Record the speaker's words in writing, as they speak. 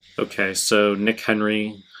Okay, so Nick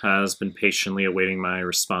Henry has been patiently awaiting my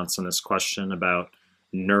response on this question about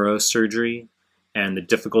neurosurgery and the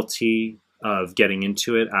difficulty of getting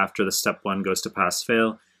into it after the step one goes to pass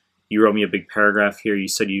fail. You wrote me a big paragraph here. You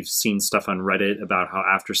said you've seen stuff on Reddit about how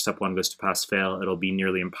after step one goes to pass fail, it'll be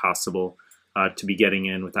nearly impossible to be getting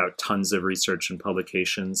in without tons of research and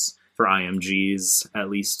publications for IMGs, at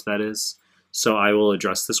least, that is. So I will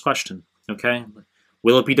address this question, okay?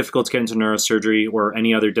 Will it be difficult to get into neurosurgery or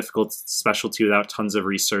any other difficult specialty without tons of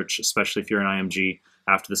research, especially if you're an IMG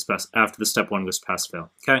after the step one goes past fail?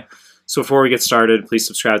 Okay, so before we get started, please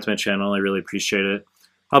subscribe to my channel. I really appreciate it.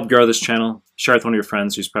 Help grow this channel. Share with one of your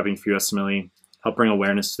friends who's prepping for USMLE. Help bring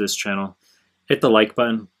awareness to this channel. Hit the like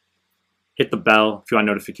button. Hit the bell if you want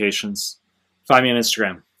notifications. Find me on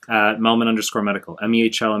Instagram at Mehlman_medical,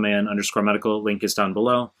 MEHLMAN_medical. Link is down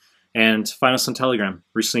below. And find us on Telegram.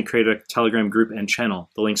 Recently created a Telegram group and channel.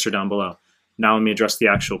 The links are down below. Now let me address the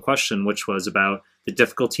actual question, which was about the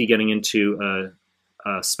difficulty getting into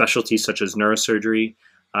a specialty such as neurosurgery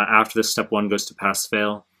after the step one goes to pass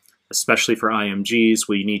fail, especially for IMGs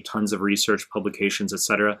where you need tons of research, publications,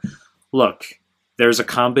 etc. Look, there's a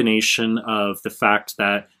combination of the fact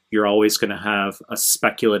that you're always going to have a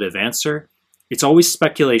speculative answer. It's always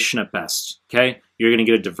speculation at best, okay? You're going to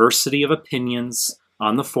get a diversity of opinions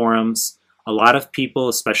on the forums. A lot of people,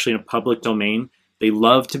 especially in a public domain, they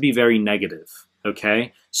love to be very negative,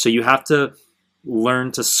 okay? So you have to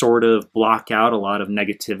learn to sort of block out a lot of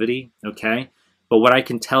negativity, okay? But what I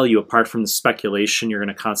can tell you, apart from the speculation you're going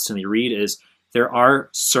to constantly read, is there are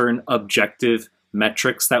certain objective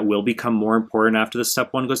metrics that will become more important after the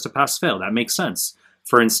step one goes to pass fail. That makes sense.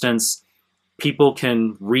 For instance, people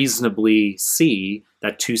can reasonably see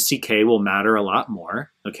that 2CK will matter a lot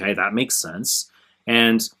more, okay? That makes sense.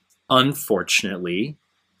 And unfortunately,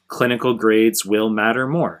 clinical grades will matter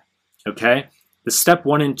more, okay? The step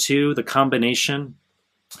one and two, the combination,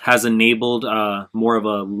 has enabled more of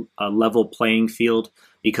a level playing field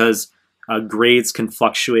because grades can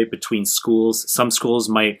fluctuate between schools. Some schools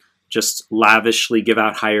might just lavishly give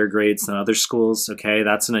out higher grades than other schools, okay?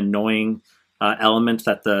 That's an annoying element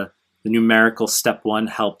that the numerical step one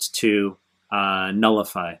helped to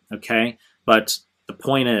nullify, okay? But the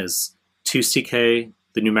point is, 2CK,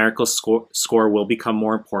 the numerical score will become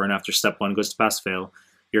more important after step one goes to pass fail.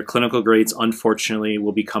 Your clinical grades, unfortunately,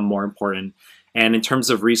 will become more important. And in terms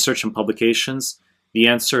of research and publications, the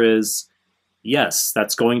answer is yes,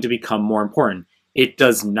 that's going to become more important. It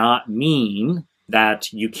does not mean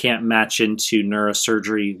that you can't match into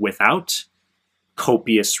neurosurgery without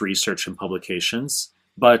copious research and publications,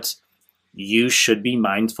 but you should be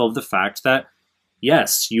mindful of the fact that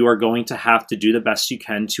yes, you are going to have to do the best you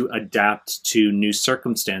can to adapt to new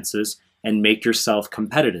circumstances and make yourself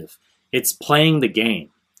competitive. It's playing the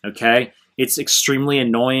game, okay? It's extremely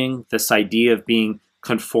annoying, this idea of being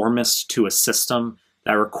conformist to a system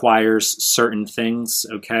that requires certain things,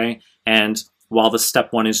 okay? And while the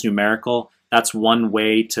step one is numerical, that's one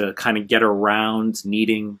way to kind of get around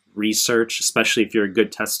needing research, especially if you're a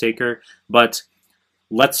good test taker. But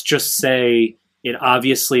let's just say it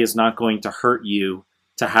obviously is not going to hurt you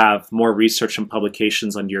to have more research and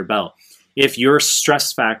publications under your belt. If your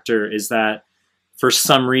stress factor is that for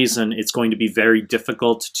some reason it's going to be very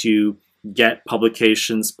difficult to get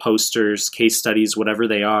publications, posters, case studies, whatever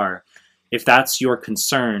they are, if that's your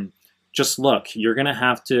concern, just look, you're going to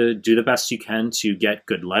have to do the best you can to get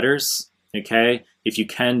good letters, okay? If you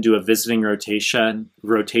can, do a visiting rotation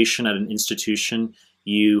at an institution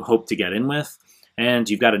you hope to get in with, and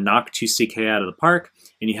you've got to knock 2CK out of the park,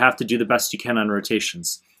 and you have to do the best you can on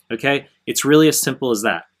rotations, okay? It's really as simple as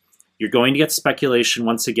that. You're going to get speculation,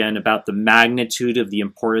 once again, about the magnitude of the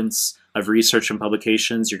importance of research and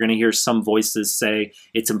publications. You're going to hear some voices say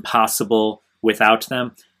it's impossible without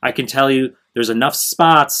them. I can tell you there's enough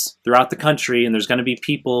spots throughout the country, and there's going to be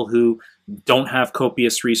people who don't have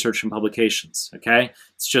copious research and publications, okay?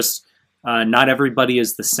 It's just not everybody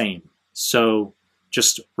is the same. So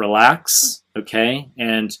just relax, okay?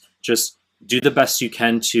 And just do the best you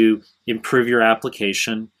can to improve your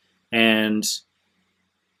application, and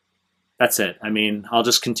that's it. I mean, I'll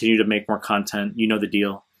just continue to make more content. You know the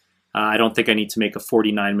deal. I don't think I need to make a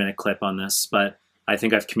 49-minute clip on this, but I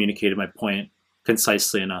think I've communicated my point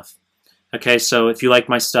concisely enough. Okay, so if you like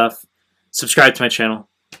my stuff, subscribe to my channel,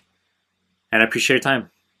 and I appreciate your time.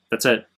 That's it.